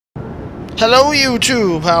Hello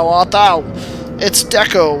YouTube, how art thou? It's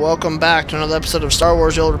Deco. Welcome back to another episode of Star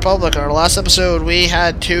Wars The Old Republic. In our last episode, we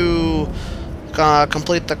had to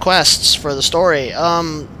complete the quests for the story. I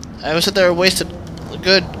was sitting there wasted a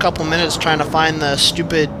good couple minutes trying to find the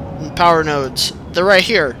stupid power nodes. They're right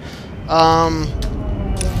here. You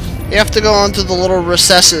have to go into the little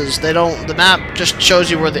recesses. The map just shows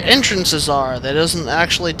you where the entrances are. That doesn't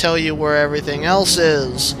actually tell you where everything else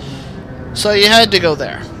is. So you had to go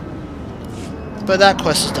there. But that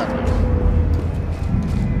quest is done.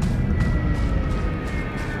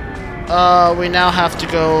 We now have to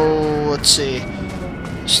go, let's see,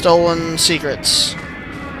 Stolen Secrets.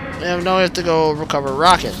 And now we have to go recover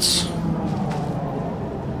rockets.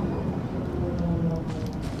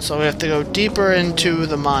 So we have to go deeper into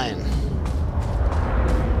the mine.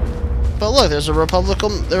 But look, there's a Republic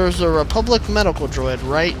medical droid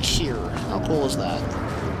right here. How cool is that?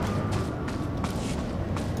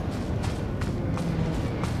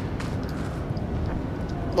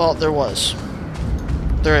 Well, there was.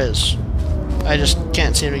 There is. I just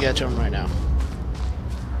can't seem to get to him right now.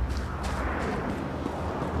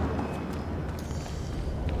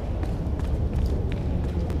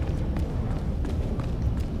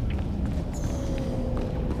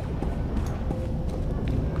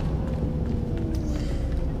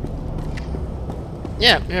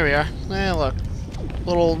 Yeah, here we are. Hey, look.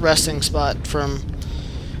 Little resting spot from...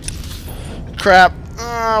 Crap.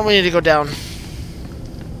 We need to go down.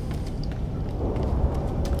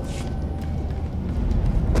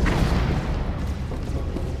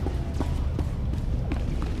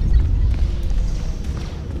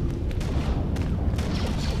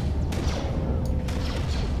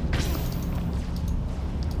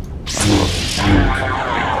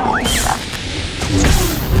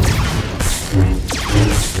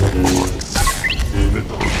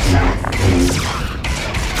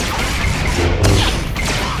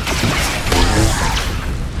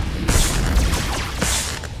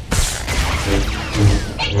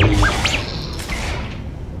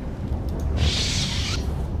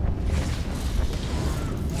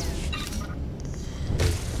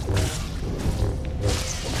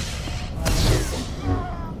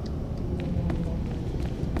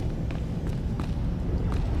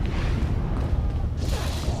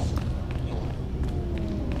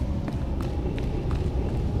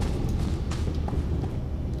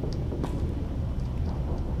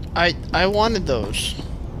 I wanted those.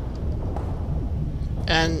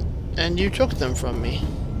 And you took them from me.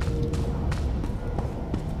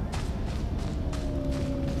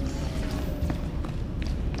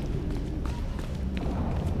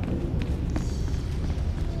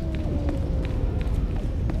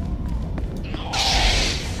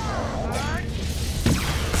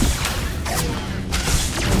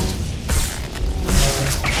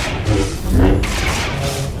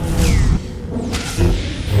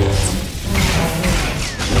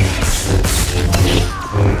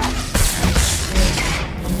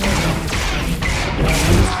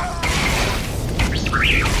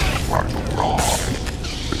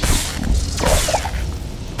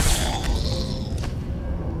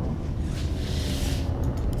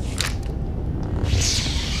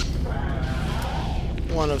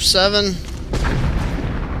 One of 7.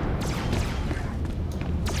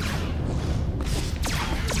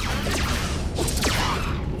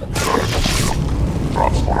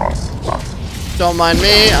 Don't mind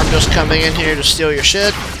me, I'm just coming in here to steal your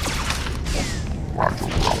shit.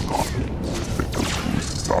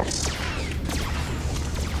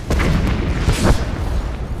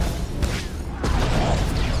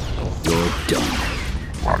 You're done.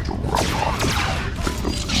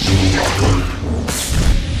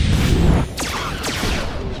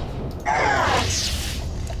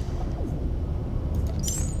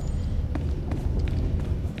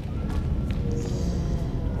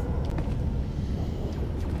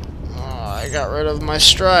 I got rid of my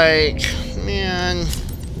strike. Man.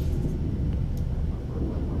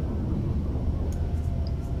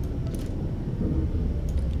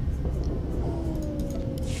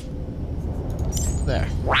 There.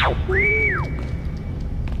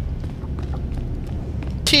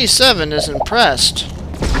 T7 is impressed.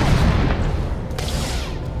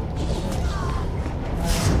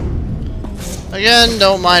 Again,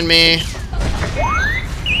 don't mind me.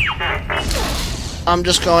 I'm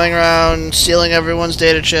just going around stealing everyone's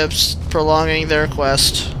data chips, prolonging their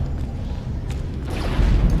quest.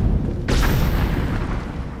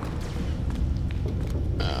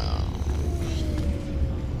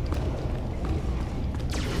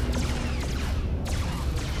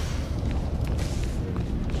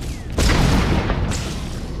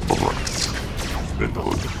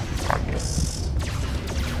 Method.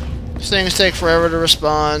 These things take forever to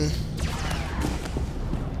respawn.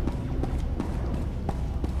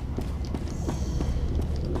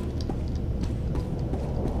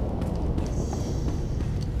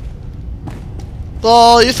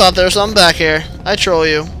 Lol, you thought there was something back here. I troll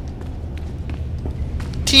you.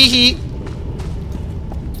 Tee-hee.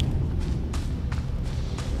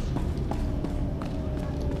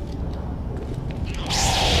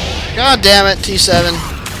 God damn it, T7.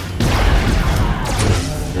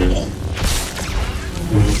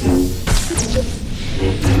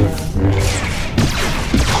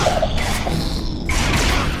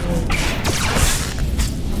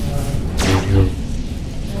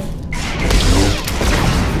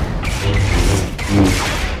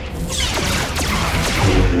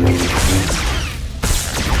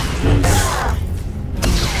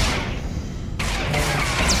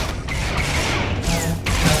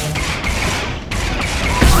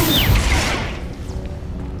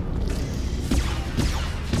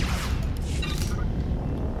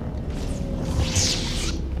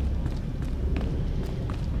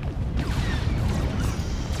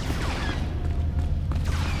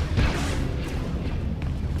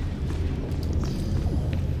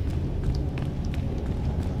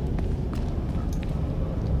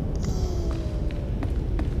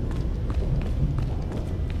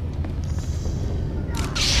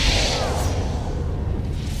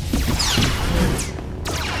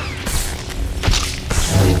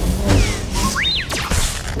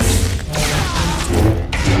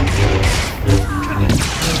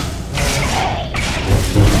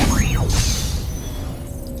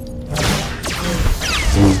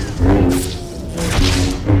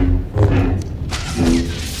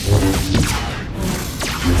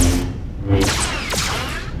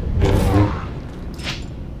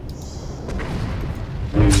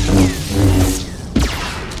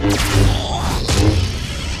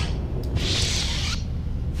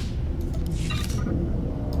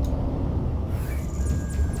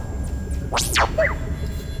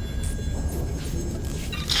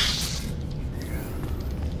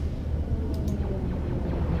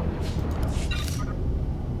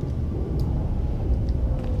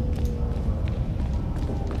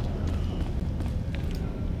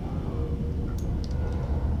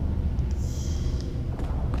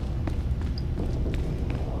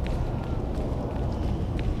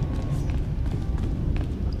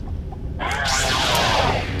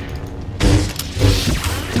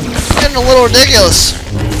 Getting a little ridiculous.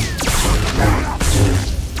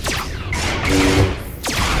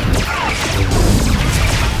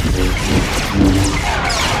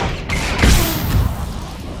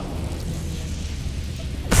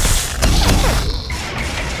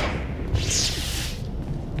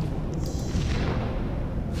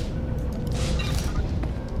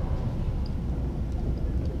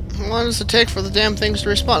 How long does it take for the damn things to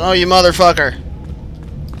respawn? Oh, you motherfucker.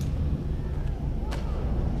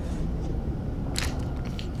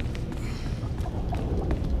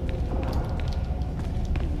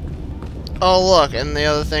 Oh look, and the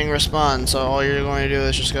other thing responds, so all you're going to do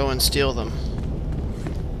is just go and steal them.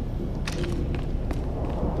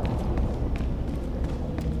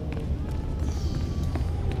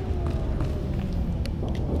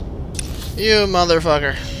 You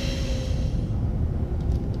motherfucker.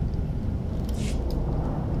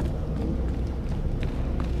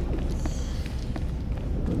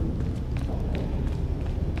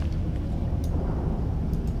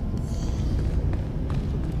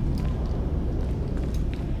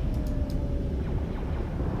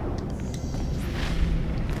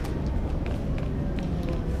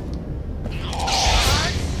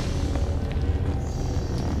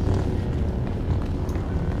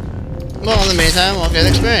 Well, in the meantime, we'll get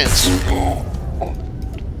experience.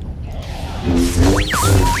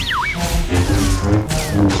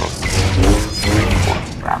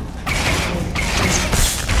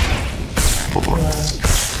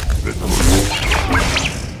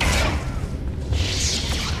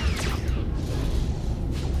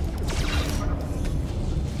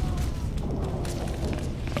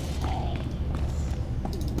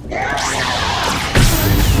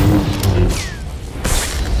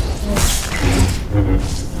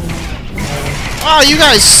 Oh, you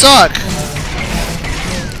guys suck!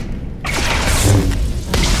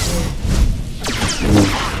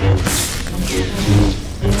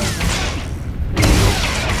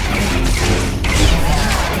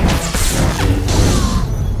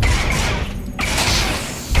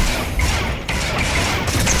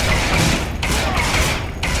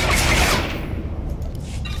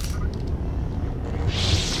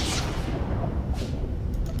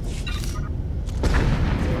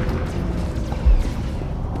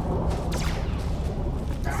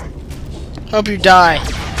 Hope you die.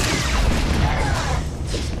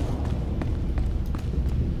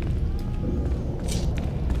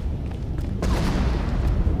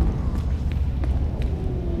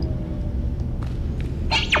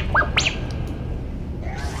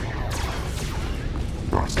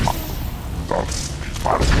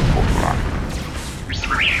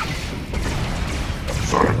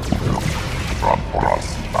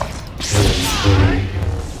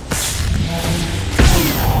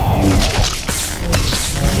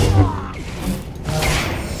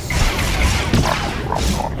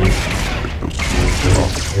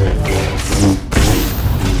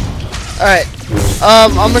 Alright,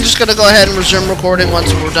 I'm just gonna go ahead and resume recording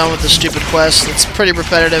once we're done with this stupid quest. It's pretty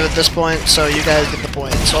repetitive at this point, so you guys get the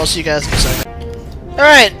point. So I'll see you guys in a second.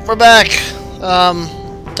 Alright, we're back.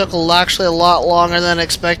 Took actually a lot longer than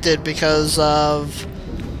expected because of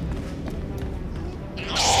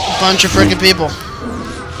a bunch of freaking people.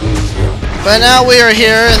 But now we are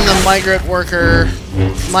here in the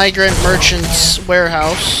migrant merchant's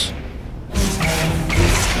warehouse.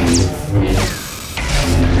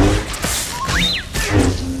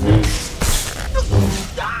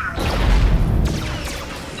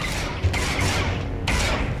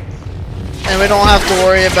 And we don't have to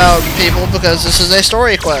worry about people because this is a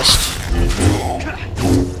story quest.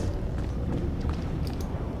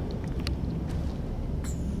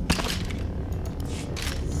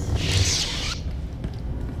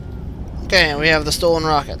 Okay, we have the stolen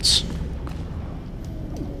rockets.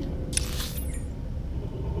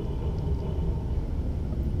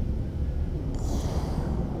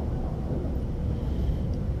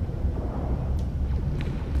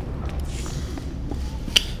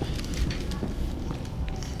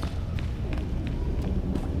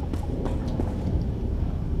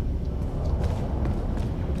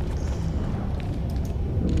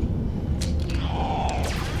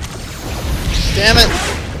 Damn it!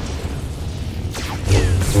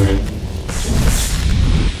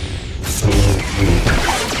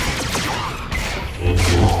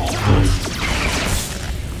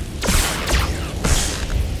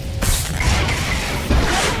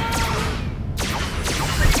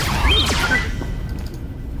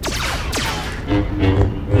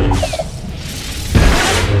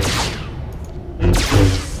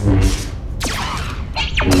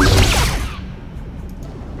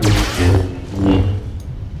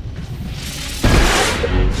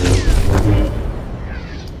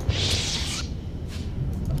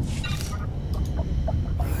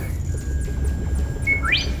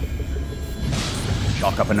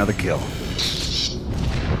 Chalk up another kill.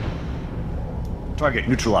 Target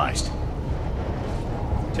neutralized.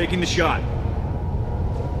 Taking the shot.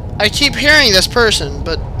 I keep hearing this person,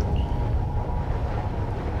 but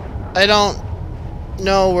I don't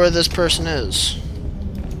know where this person is.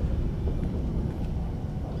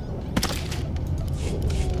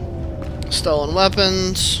 Stolen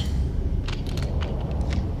weapons.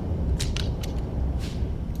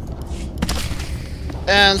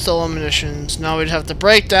 And stolen munitions. Now we'd have to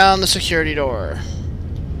break down the security door.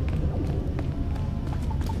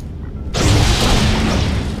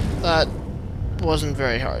 That wasn't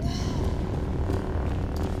very hard.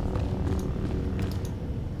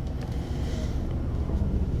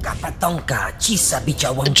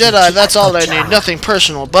 Jedi, that's all I need. Nothing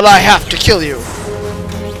personal, but I have to kill you.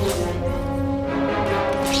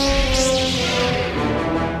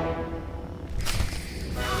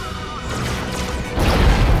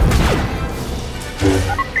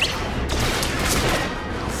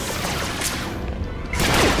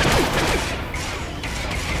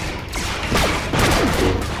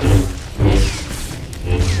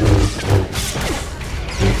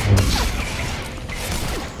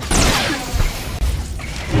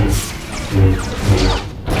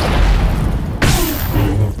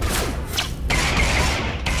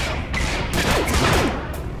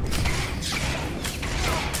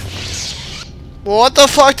 Well, what the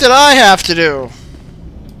fuck did I have to do?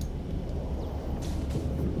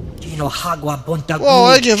 Whoa,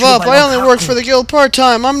 I give up. I only work for the guild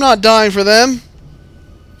part-time. I'm not dying for them.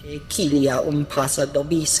 You're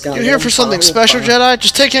here for something special, Jedi?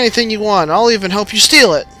 Just take anything you want. I'll even help you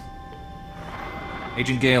steal it.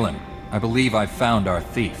 Agent Galen, I believe I've found our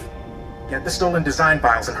thief. Get the stolen design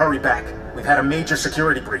files and hurry back. We've had a major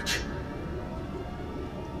security breach.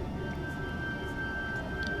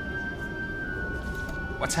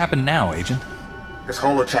 What's happened now, Agent? This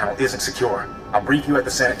holo channel isn't secure. I'll brief you at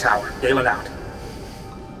the Senate Tower. Galen out.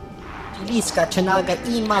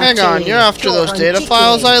 Hang on, you're after those data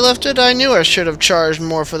files I lifted? I knew I should have charged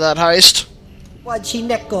more for that heist.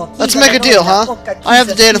 Let's make a deal, huh? I have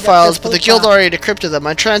the data files, but the guild already decrypted them.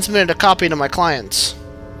 I transmitted a copy to my clients.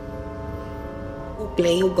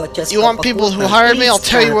 You want people who hired me? I'll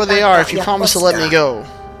tell you where they are if you promise to let me go.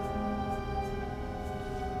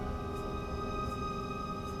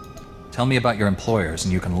 Tell me about your employers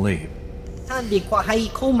and you can leave.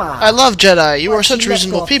 I love Jedi. You are such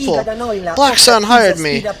reasonable people. Black Sun hired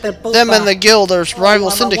me. Them and the guild are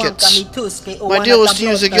rival syndicates. My deal was to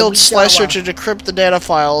use the guild slicer to decrypt the data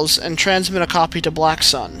files and transmit a copy to Black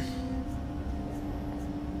Sun.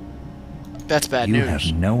 That's bad news. You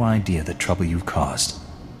have no idea the trouble you've caused.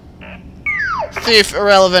 Thief,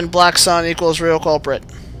 irrelevant, Black Sun equals real culprit.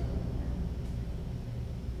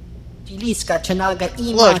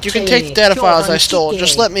 Look, you can take the data files I stole.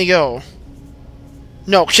 Just let me go.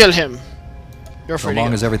 No, kill him. You're free. So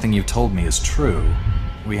long as everything you've told me is true,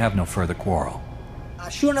 we have no further quarrel.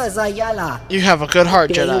 You have a good heart,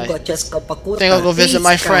 Jedi. Think I'll go visit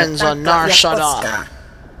my friends on Nar Shaddaa.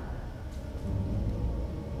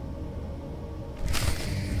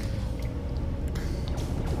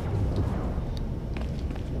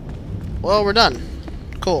 Well, we're done.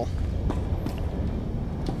 Cool.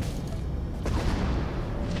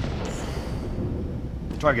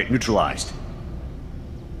 Target neutralized.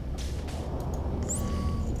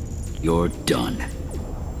 You're done.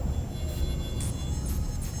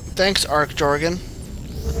 Thanks, Ark Jorgen.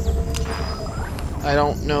 I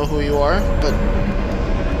don't know who you are, but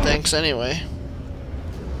thanks anyway.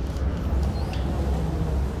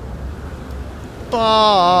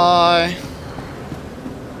 Bye.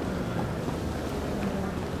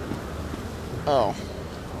 Oh.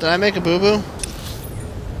 Did I make a boo-boo?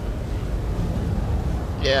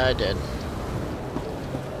 Yeah, I did.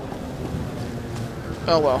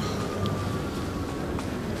 Oh well.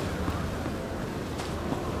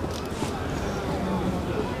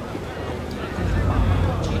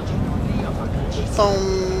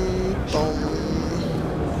 Boom, boom.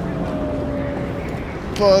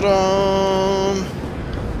 Ba-dum.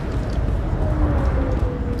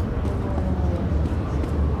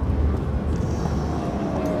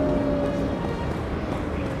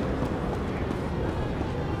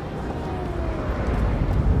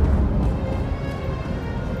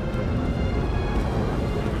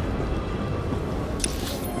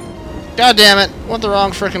 God damn it! Went the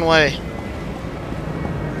wrong frickin' way.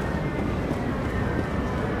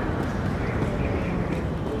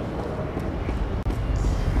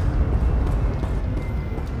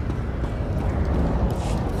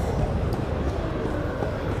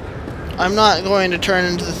 I'm not going to turn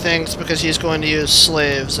into the things because he's going to use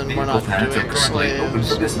slaves, and we're not doing slaves. Open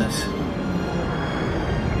for business.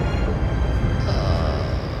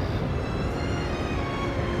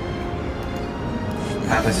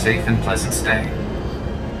 Have a safe and pleasant stay.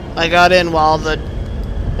 I got in while the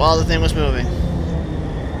thing was moving.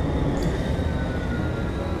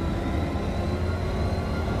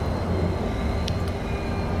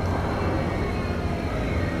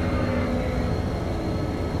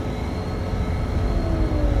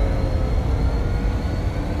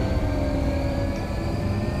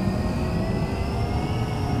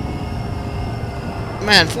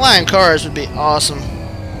 Man, flying cars would be awesome.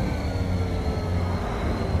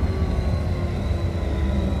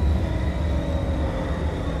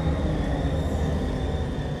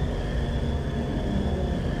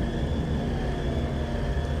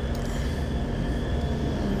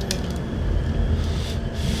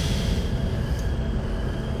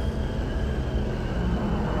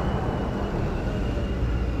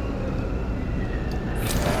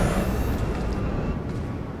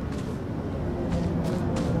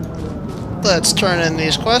 Let's turn in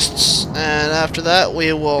these quests, and after that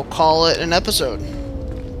we will call it an episode.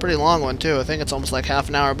 Pretty long one too. I think it's almost like half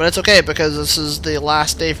an hour, but it's okay because this is the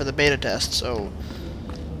last day for the beta test, so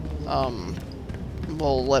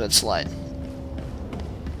we'll let it slide.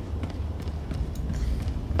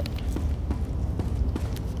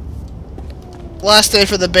 Last day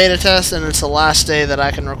for the beta test, and it's the last day that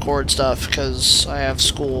I can record stuff because I have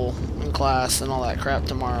school and class and all that crap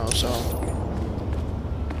tomorrow, so...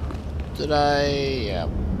 Did I? Yeah.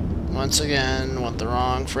 Once again, went the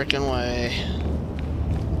wrong frickin' way.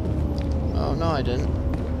 Oh, no, I didn't.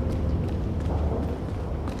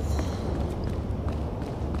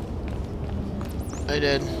 I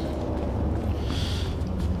did.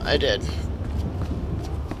 I did.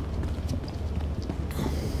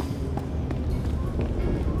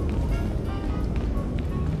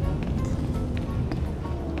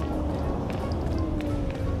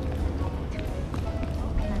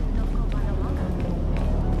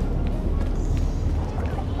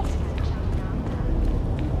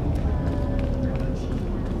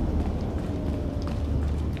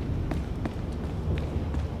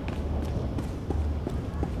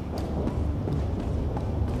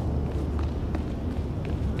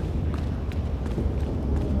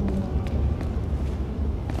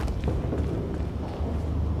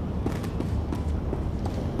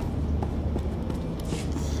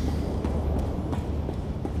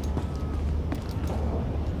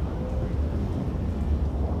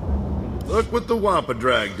 Look what the Wampa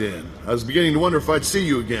dragged in. I was beginning to wonder if I'd see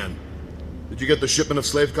you again. Did you get the shipment of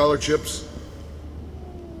slave collar chips?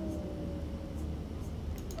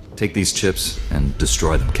 Take these chips and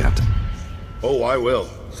destroy them, Captain. Oh, I will.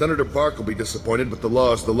 Senator Park will be disappointed, but the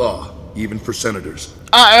law is the law, even for senators.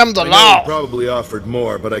 I am the I know law! you probably offered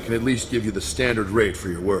more, but I can at least give you the standard rate for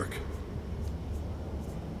your work.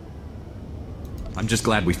 I'm just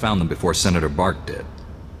glad we found them before Senator Bark did.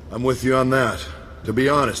 I'm with you on that. To be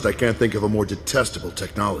honest, I can't think of a more detestable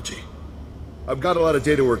technology. I've got a lot of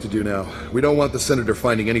data work to do now. We don't want the Senator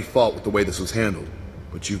finding any fault with the way this was handled,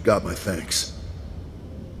 but you've got my thanks.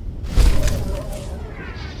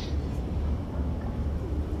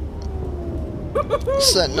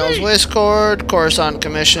 Sentinel's Waste Cord, Coruscant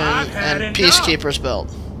Commission, and Peacekeeper's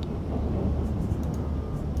Belt.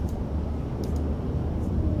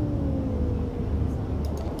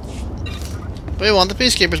 We want the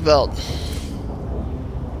Peacekeeper's Belt.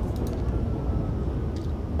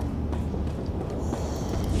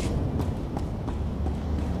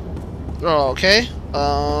 Okay.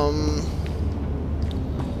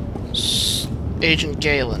 Agent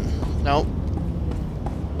Galen. Nope.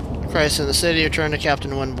 Crisis in the city, return to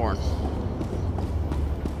Captain Winborn.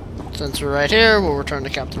 Since we're right here, we'll return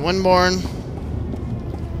to Captain Winborn.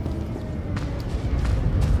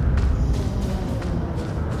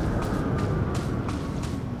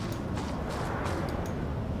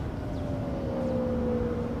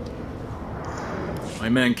 My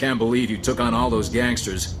men can't believe you took on all those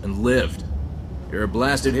gangsters and lived. You're a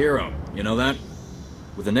blasted hero, you know that?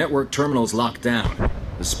 With the network terminals locked down,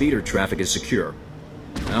 the speeder traffic is secure.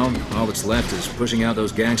 Now, all that's left is pushing out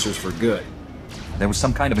those gangsters for good. There was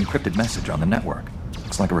some kind of encrypted message on the network.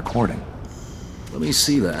 Looks like a recording. Let me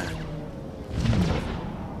see that.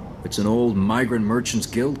 It's an old Migrant Merchants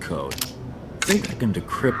Guild code. I think I can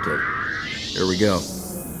decrypt it. Here we go.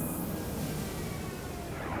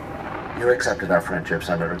 You accepted our friendship,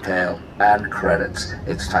 Senator Kale, and credits.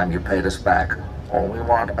 It's time you paid us back. All we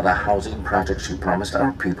want are the housing projects you promised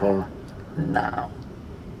our people now.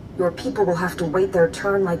 Your people will have to wait their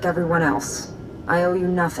turn like everyone else. I owe you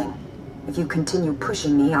nothing. If you continue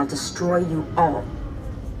pushing me, I'll destroy you all.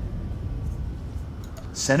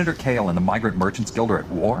 Senator Kale and the Migrant Merchants Guild are at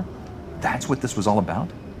war? That's what this was all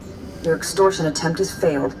about? Your extortion attempt has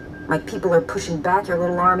failed. My people are pushing back your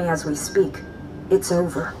little army as we speak. It's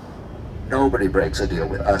over. Nobody breaks a deal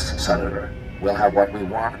with us, Senator. We'll have what we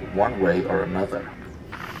want, one way or another.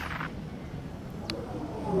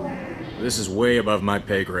 This is way above my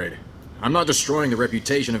pay grade. I'm not destroying the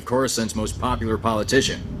reputation of Coruscant's most popular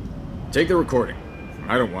politician. Take the recording.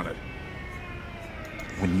 I don't want it.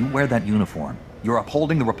 When you wear that uniform, you're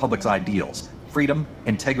upholding the Republic's ideals. Freedom,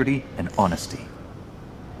 integrity, and honesty.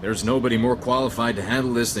 There's nobody more qualified to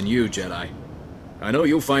handle this than you, Jedi. I know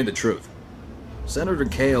you'll find the truth. Senator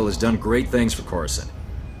Kale has done great things for Coruscant.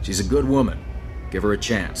 She's a good woman. Give her a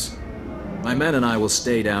chance. My men and I will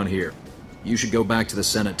stay down here. You should go back to the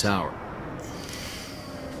Senate Tower.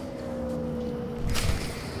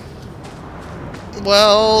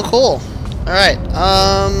 Well, cool. Alright,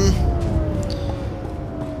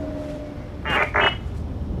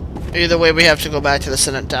 either way, we have to go back to the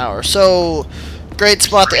Senate Tower. So, great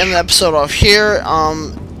spot to end the episode off here.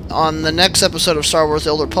 On the next episode of Star Wars The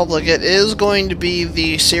Old Republic, it is going to be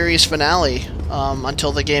the series finale,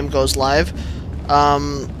 until the game goes live. I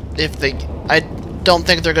don't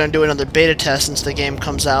think they're going to do another beta test since the game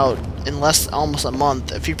comes out in almost a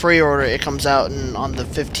month. If you pre-order it, comes out on the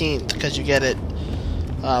 15th, because you get it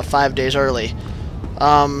 5 days early.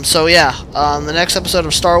 So yeah, on the next episode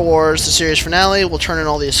of Star Wars, the series finale, we'll turn in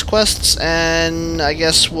all these quests, and I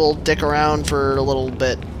guess we'll dick around for a little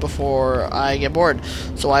bit before I get bored.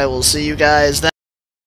 So I will see you guys then.